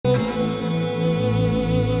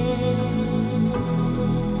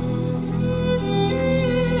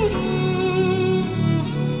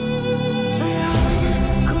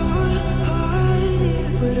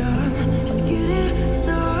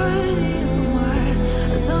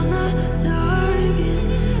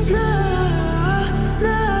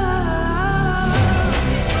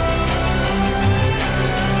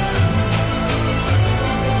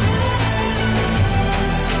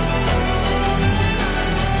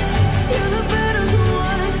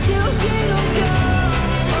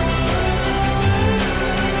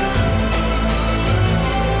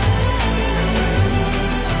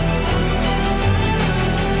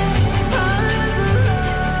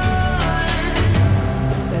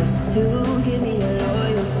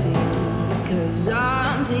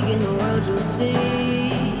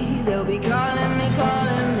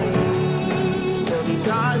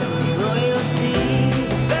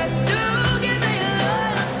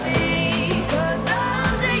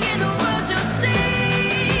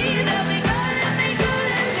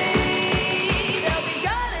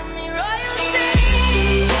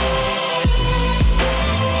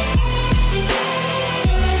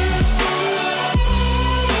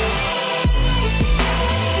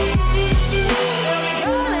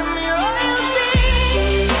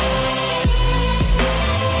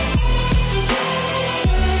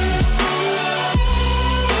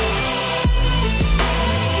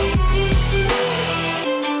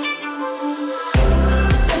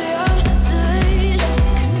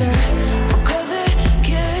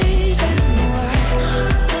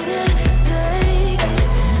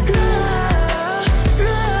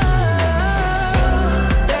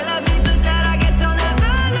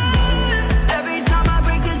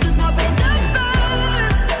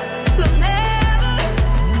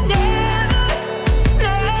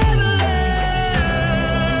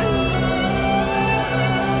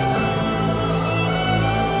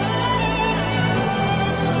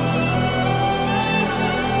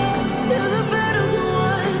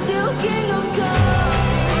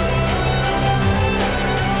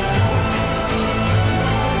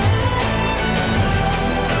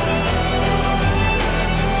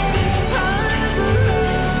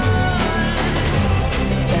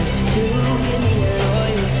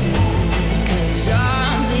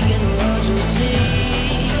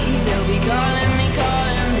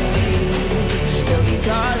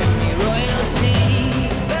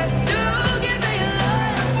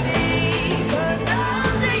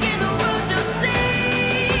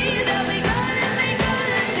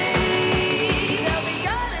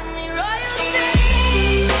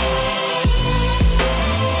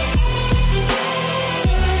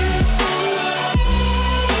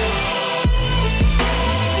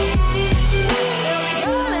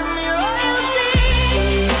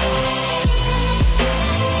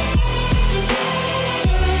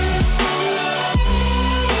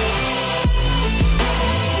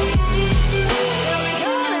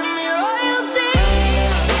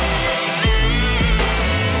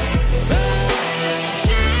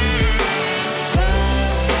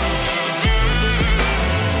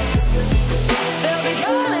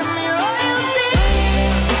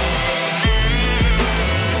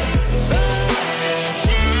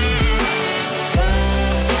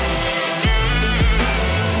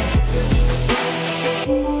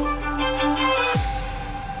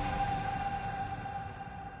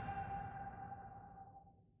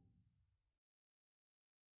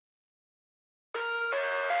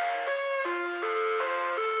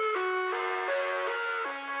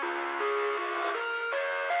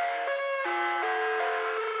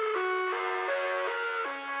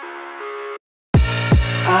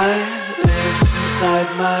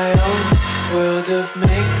inside my own world of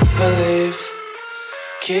make-believe.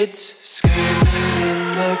 Kids screaming in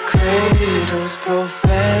their cradles,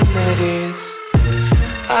 profanities.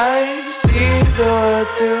 I see the world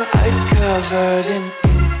through ice covered in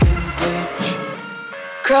ink and bleach.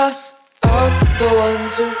 Cross out the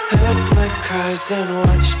ones who heard my cries and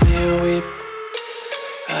watched me weep.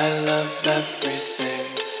 I love everything.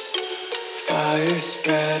 Fire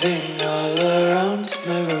spreading all around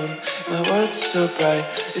my room. My world's so bright,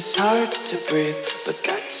 it's hard to breathe, but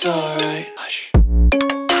that's alright. Hush.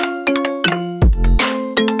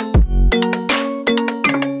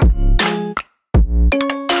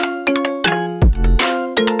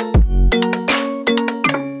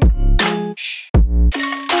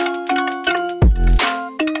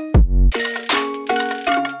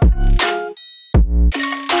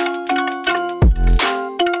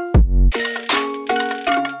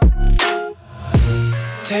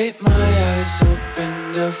 Take my eyes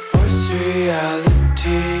open to force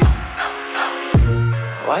reality.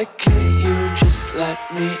 Why can't you just let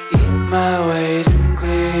me eat my weight in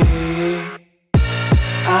glee?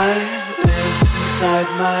 I live inside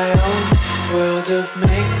my own world of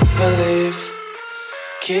make-believe.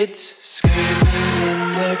 Kids screaming in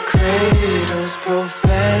their cradles,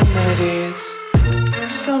 profanities.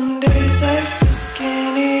 Some days I feel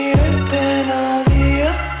skinnier than all the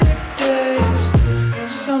other days.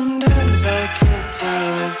 Sometimes I can't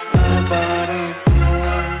tell if my body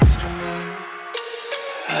belongs to me.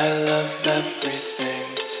 I love everything.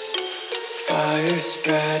 Fire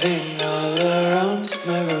spreading all around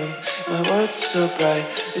my room. My world's so bright,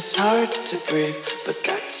 it's hard to breathe, but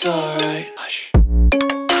that's alright. Hush.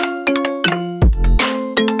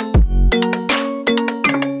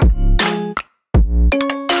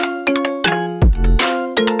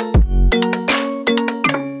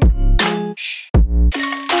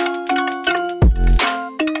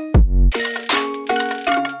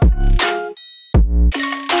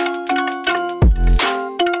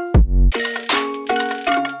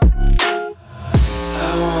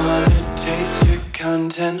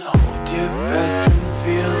 Content, hold your breath and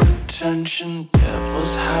feel the tension.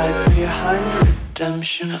 Devils hide behind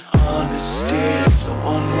redemption. Honesty is a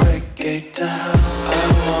one-way gate to hell. I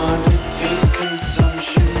wanna taste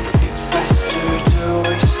consumption. Breathe faster to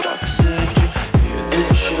waste oxygen. Hear the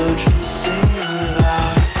children sing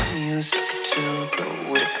aloud. It's music till the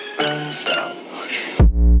wick burns out.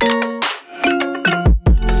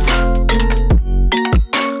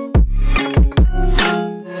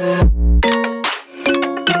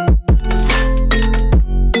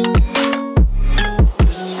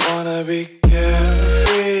 Be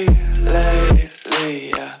carefree lately,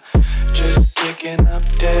 yeah. Just picking up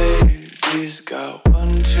daisies. Got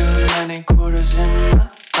one too many quarters in my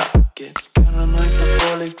pockets. Count 'em like the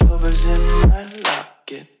 4-leaf clovers in my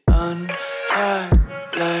locket. Untied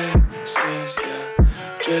laces, yeah.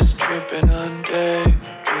 Just tripping on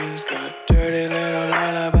daydreams. Got dirty little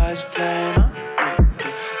lullabies playing on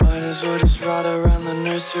repeat. Might as well just ride around the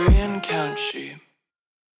nursery and count sheep.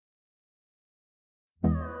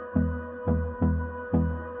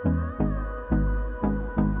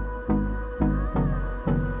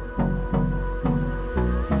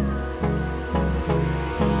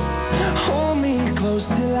 Close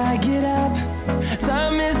till I get up.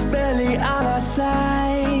 Time is barely on our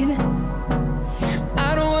side. I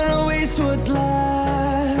don't wanna waste what's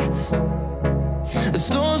left. The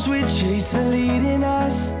storms we chase are leading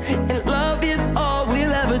us, and love is all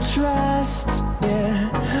we'll ever trust.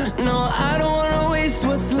 Yeah, no, I don't wanna waste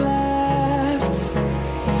what's left.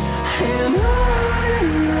 And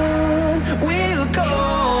on we'll go,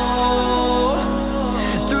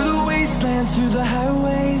 through the wastelands, through the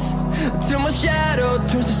highways, till my shadow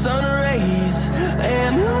turns to sun rays.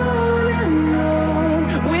 And on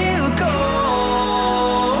we'll go,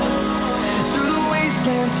 through the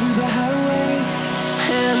wastelands, through the highways.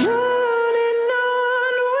 And on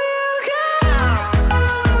we'll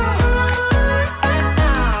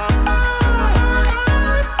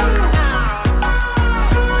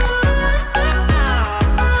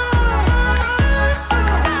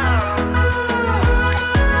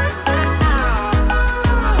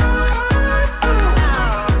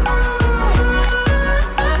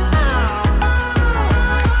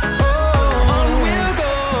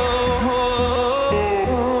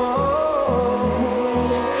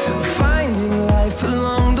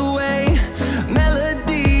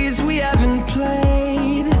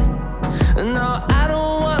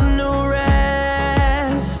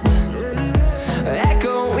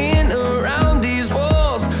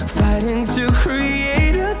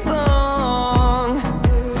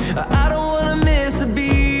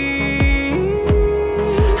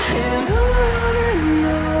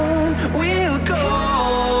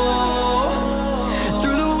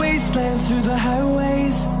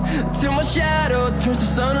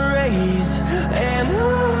sun rays. And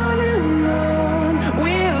on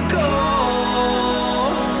we'll go,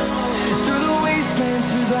 through the wastelands,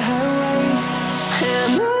 through the highways.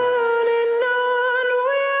 And on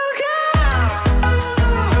we'll go.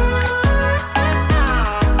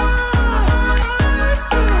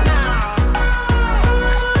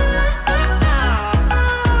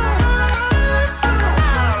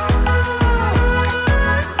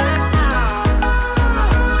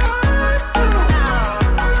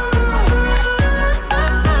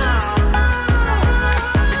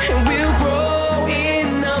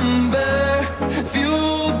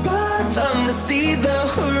 See the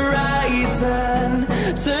horizon,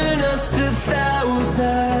 turn us to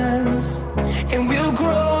thousands, and we'll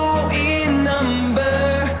grow in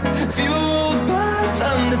number, fueled by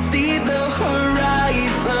them to see the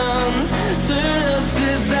horizon, turn us to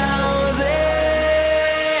thousands.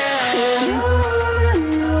 And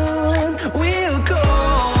on we'll go,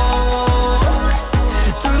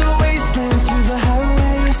 through the wastelands, through the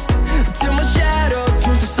highways, till my shadow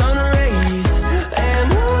turns to sun rays. And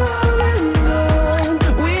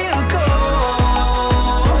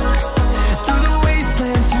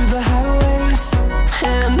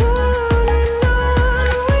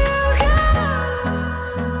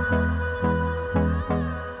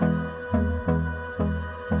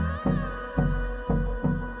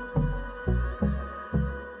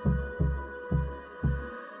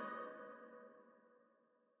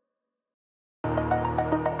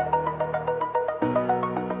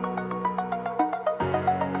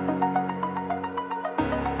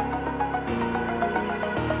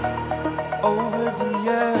over the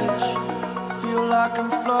edge, feel like I'm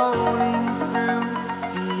floating through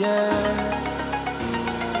the air.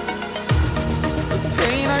 The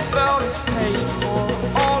pain I felt is paid for,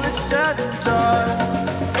 all is said and done.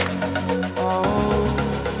 Oh,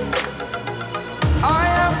 I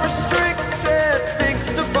am restricted,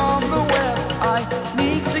 fixed upon the web. I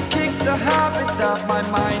need to kick the habit that my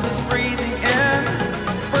mind is breathing in.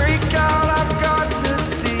 Break out, I've got to see.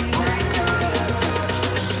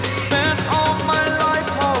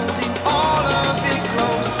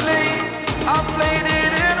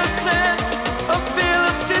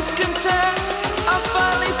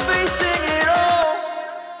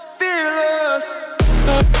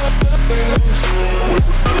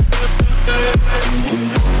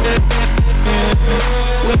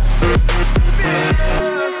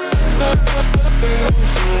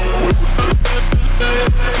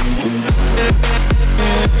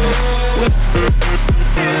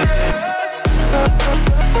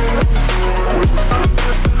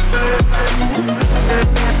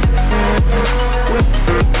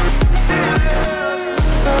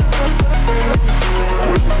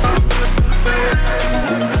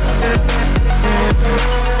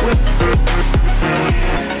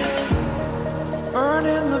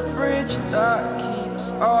 Burning the bridge that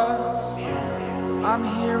keeps us. I'm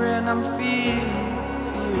here and I'm feeling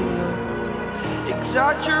fearless.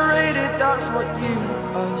 Exaggerated, that's what you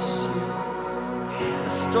assume. The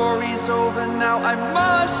story's over now, I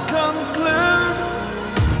must conclude.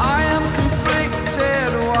 I am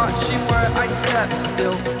conflicted, watching where I step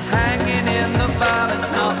still, hanging in the balance.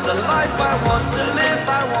 Not the life I want to live,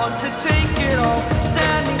 I want to take it all.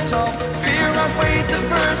 Standing tall, fear outweighed the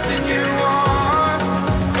person you are.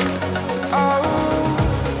 Oh,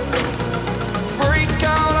 break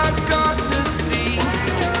out, I've got to see.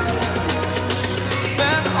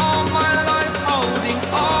 Spent all my life holding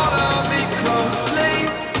all of it closely.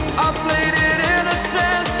 I played it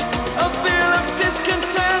innocent, a feel of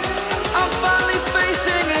discontent. I'm finally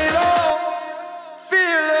facing it all,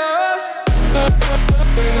 fearless.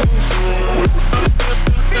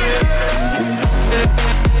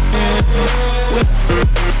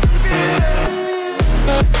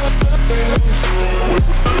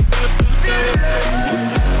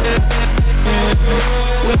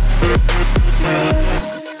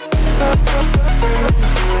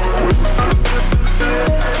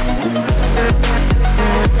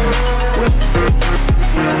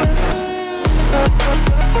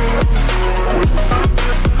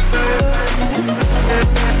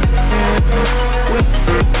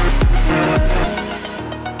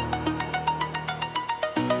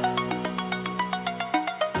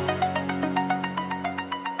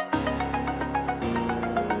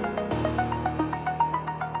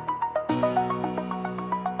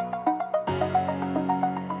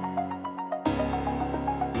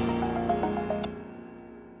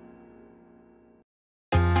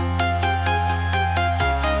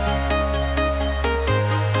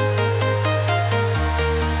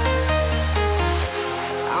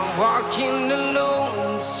 Walking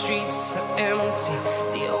alone, the streets are empty.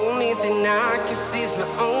 only thing I can see is my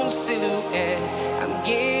own silhouette. I'm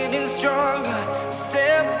getting stronger,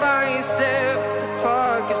 step by step. The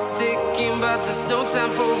clock is ticking, but there's no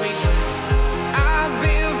time for regrets. I've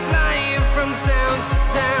been flying from town to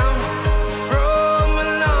town, from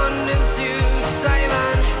London to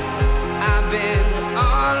Taiwan. I've been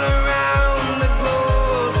all around the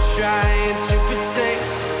globe, trying to protect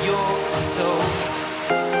your soul.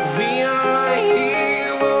 We are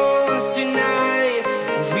heroes tonight.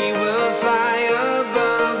 We will fly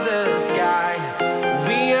above the sky.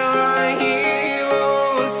 We are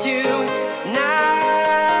heroes tonight.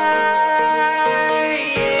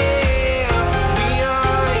 Yeah. We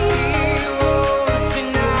are heroes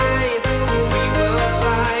tonight. We will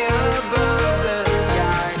fly above the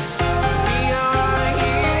sky. We are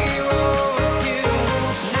heroes tonight.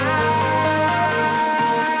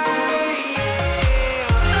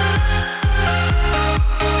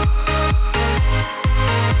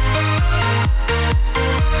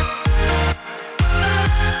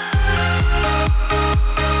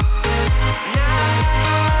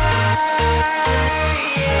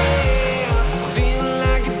 Feel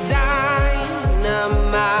like a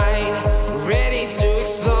dynamite, ready to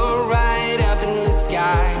explode right up in the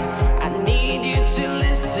sky. I need you to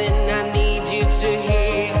listen, I need you to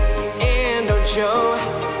hear, and don't show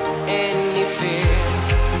any fear.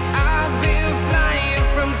 I've been flying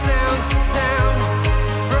from town to town,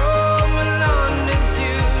 from London to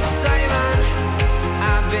Taiwan.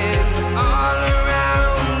 I've been all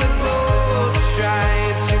around the globe,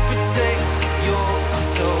 trying to protect your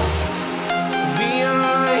soul. We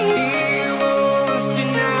are heroes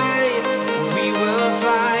tonight. We will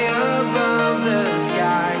fly above the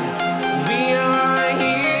sky. We are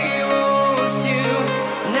heroes tonight.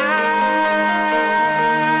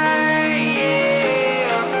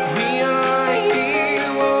 Yeah. We are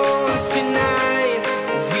heroes tonight.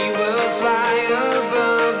 We will fly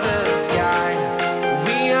above the sky.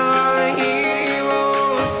 We are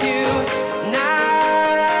heroes tonight.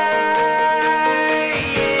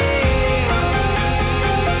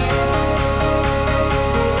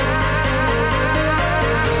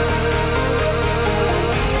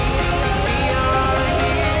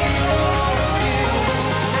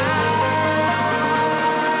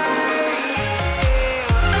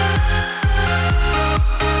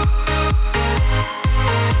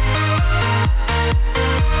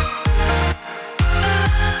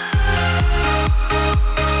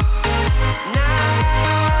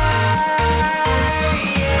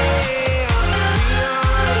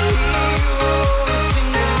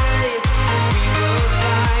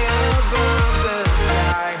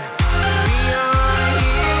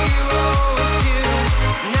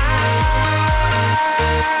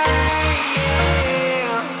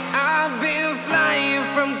 I've been flying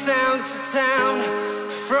from town to town,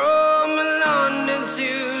 from London to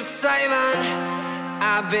Taiwan.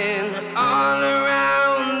 I've been all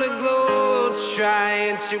around the globe,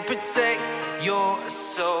 trying to protect your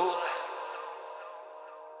soul.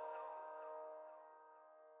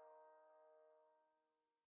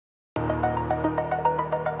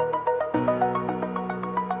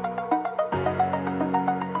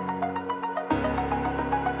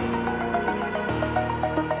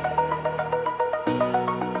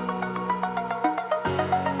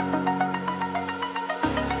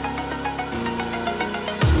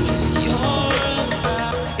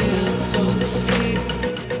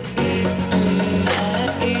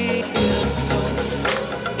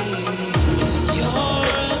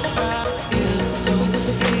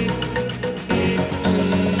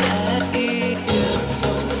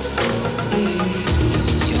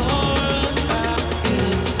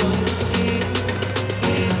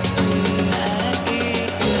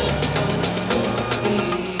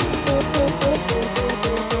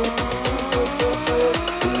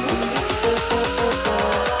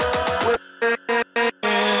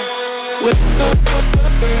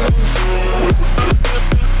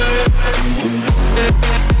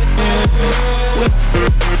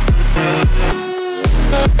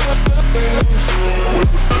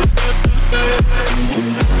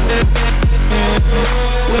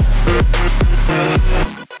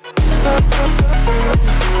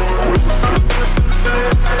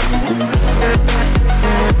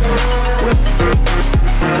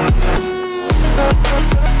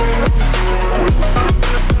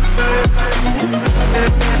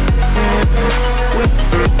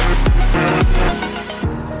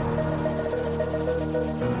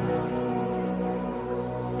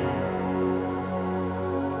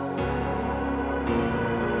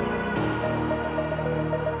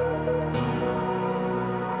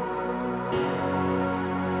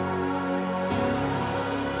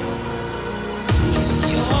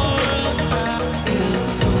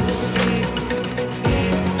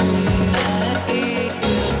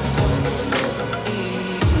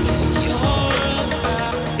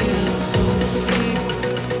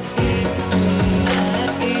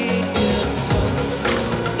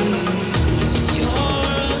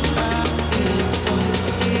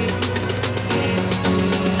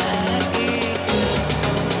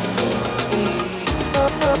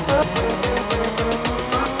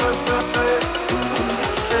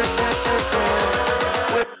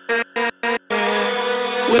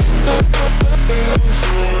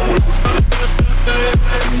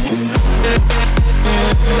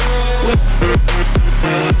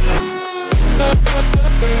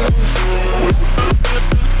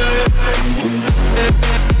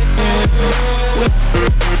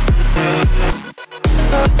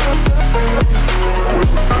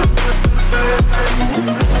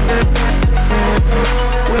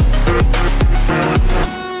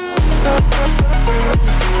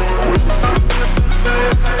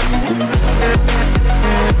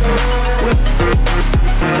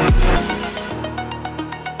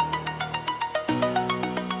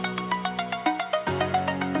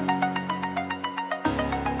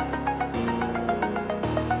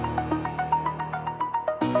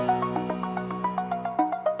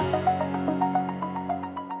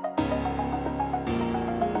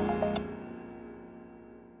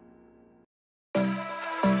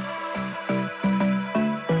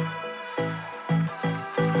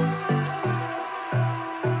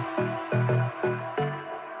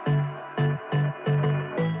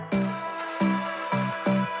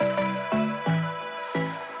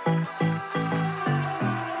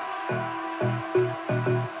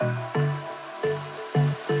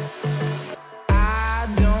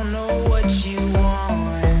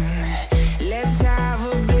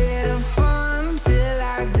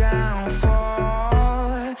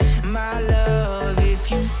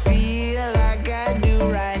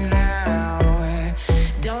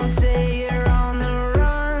 say you're on the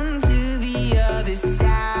run to the other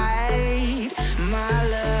side, my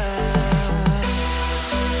love.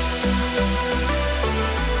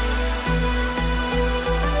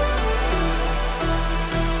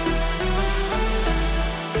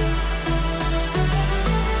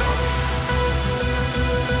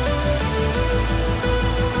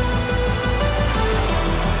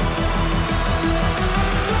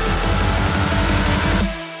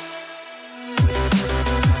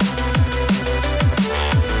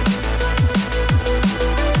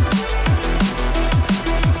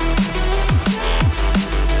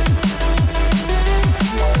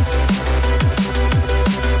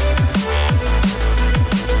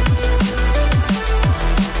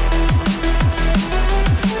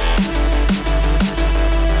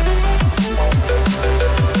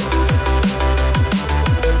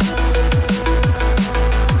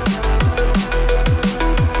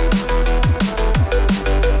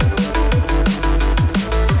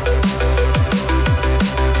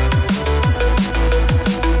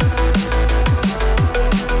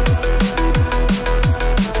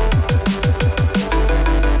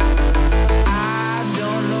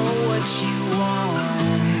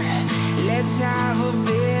 Let's have a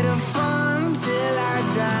bit of fun till I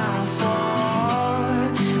downfall,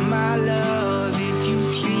 my love. If you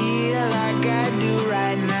feel like I do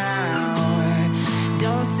right now,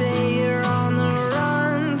 don't say you're on the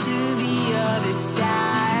run to the other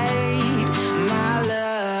side, my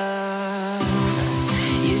love.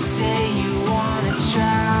 You say you wanna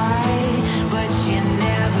try, but you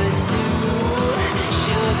never do.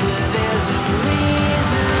 Sugar, there's a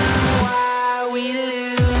reason why we lose.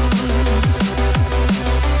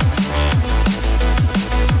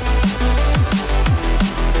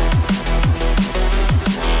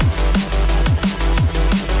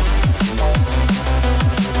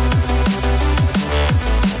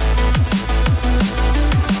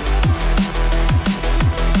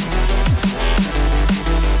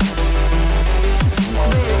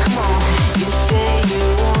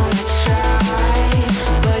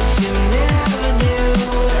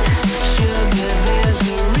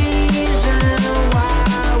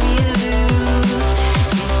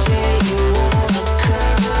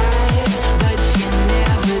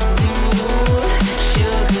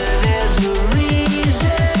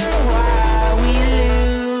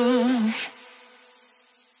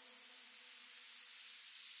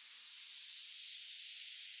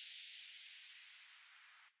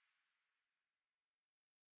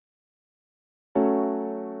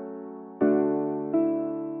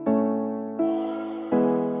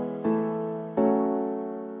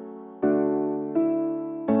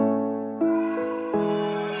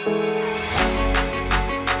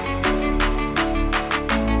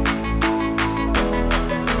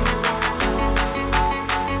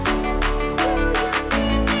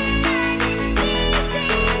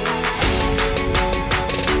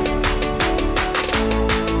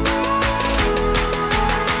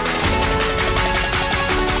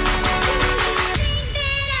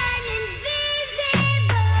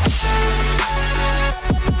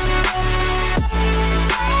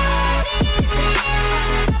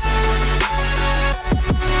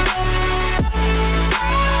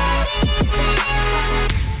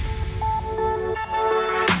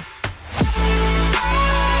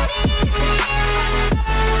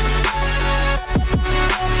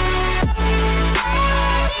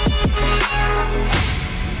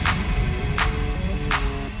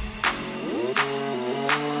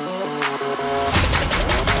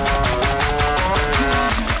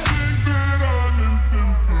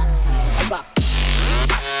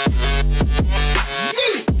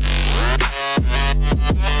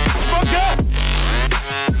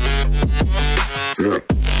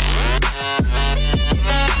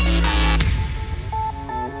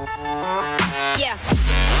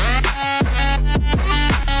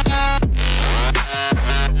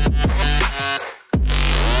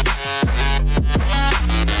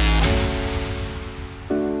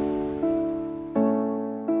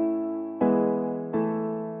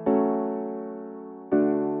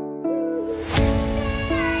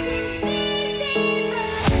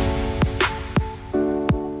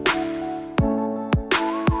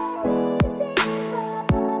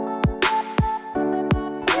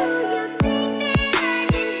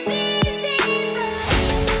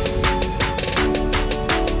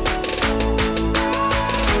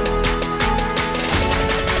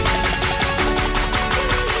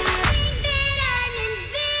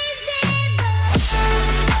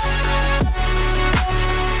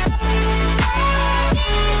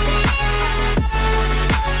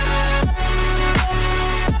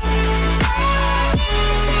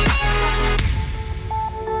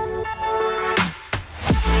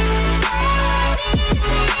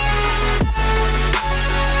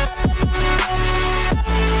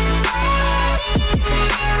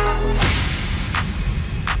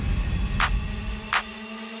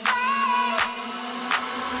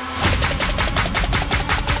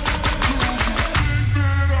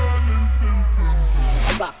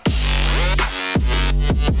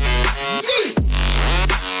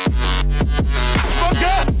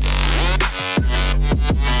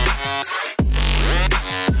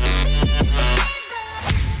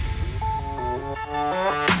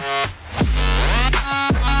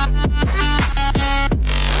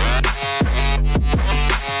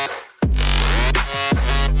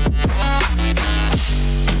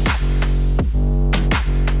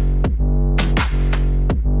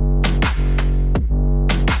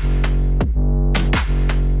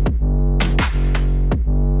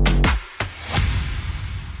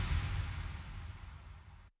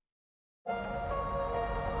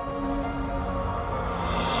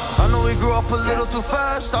 grew up a little too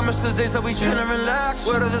fast. I miss the days that we chill and relax.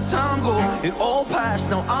 Where did the time go? It all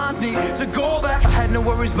passed, now I need to go back. I had no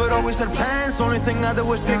worries but always had plans. The only thing I did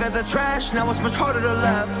was take out the trash. Now it's much harder to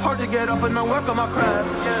laugh, hard to get up and then work on my craft.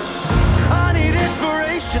 I need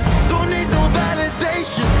inspiration, don't need no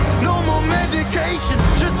validation. No more medication,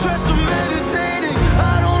 just try some meditating.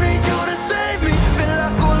 I don't need you to save me, feel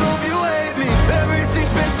like all of you hate me.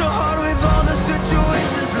 Everything's been so hard with all the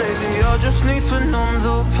situations lately. I just need to numb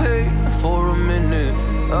the pain for a minute.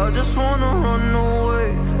 I just wanna run away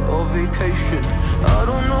on vacation. I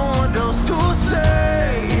don't know what else to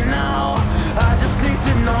say now. I just need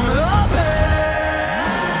to numb the pain.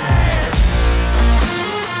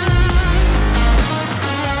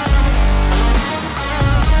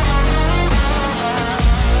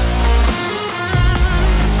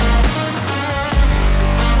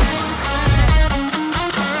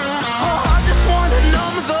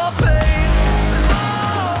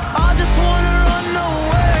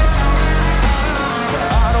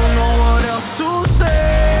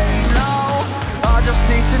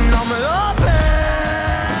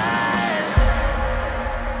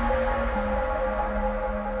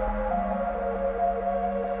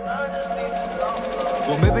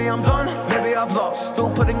 Well, maybe I'm done, maybe I've lost. Still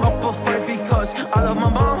putting up a fight because I love my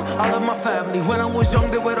mom, I love my family. When I was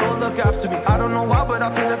young, they would all look after me. I don't know why, but I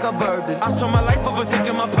feel like a burden. I spend my life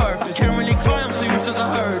overthinking my purpose. I can't really cry, I'm so used to the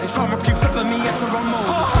hurt. Trauma keeps flipping me at the wrong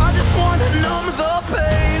moment. Oh, I just wanna numb the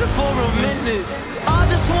pain for a minute. I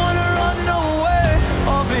just wanna run away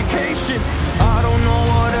on vacation. I don't know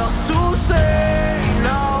what else to say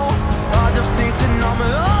now. I just need to numb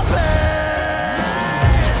the pain.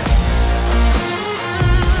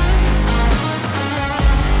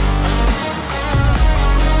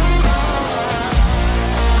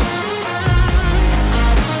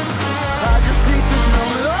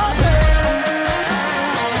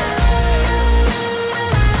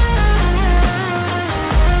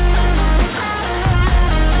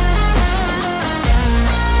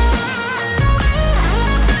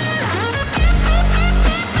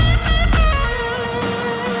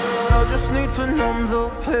 To numb the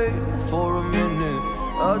pain for a minute.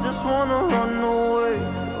 I just wanna run away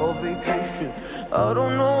on vacation. I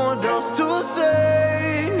don't know what else to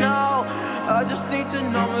say now. I just need to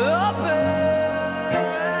numb the pain.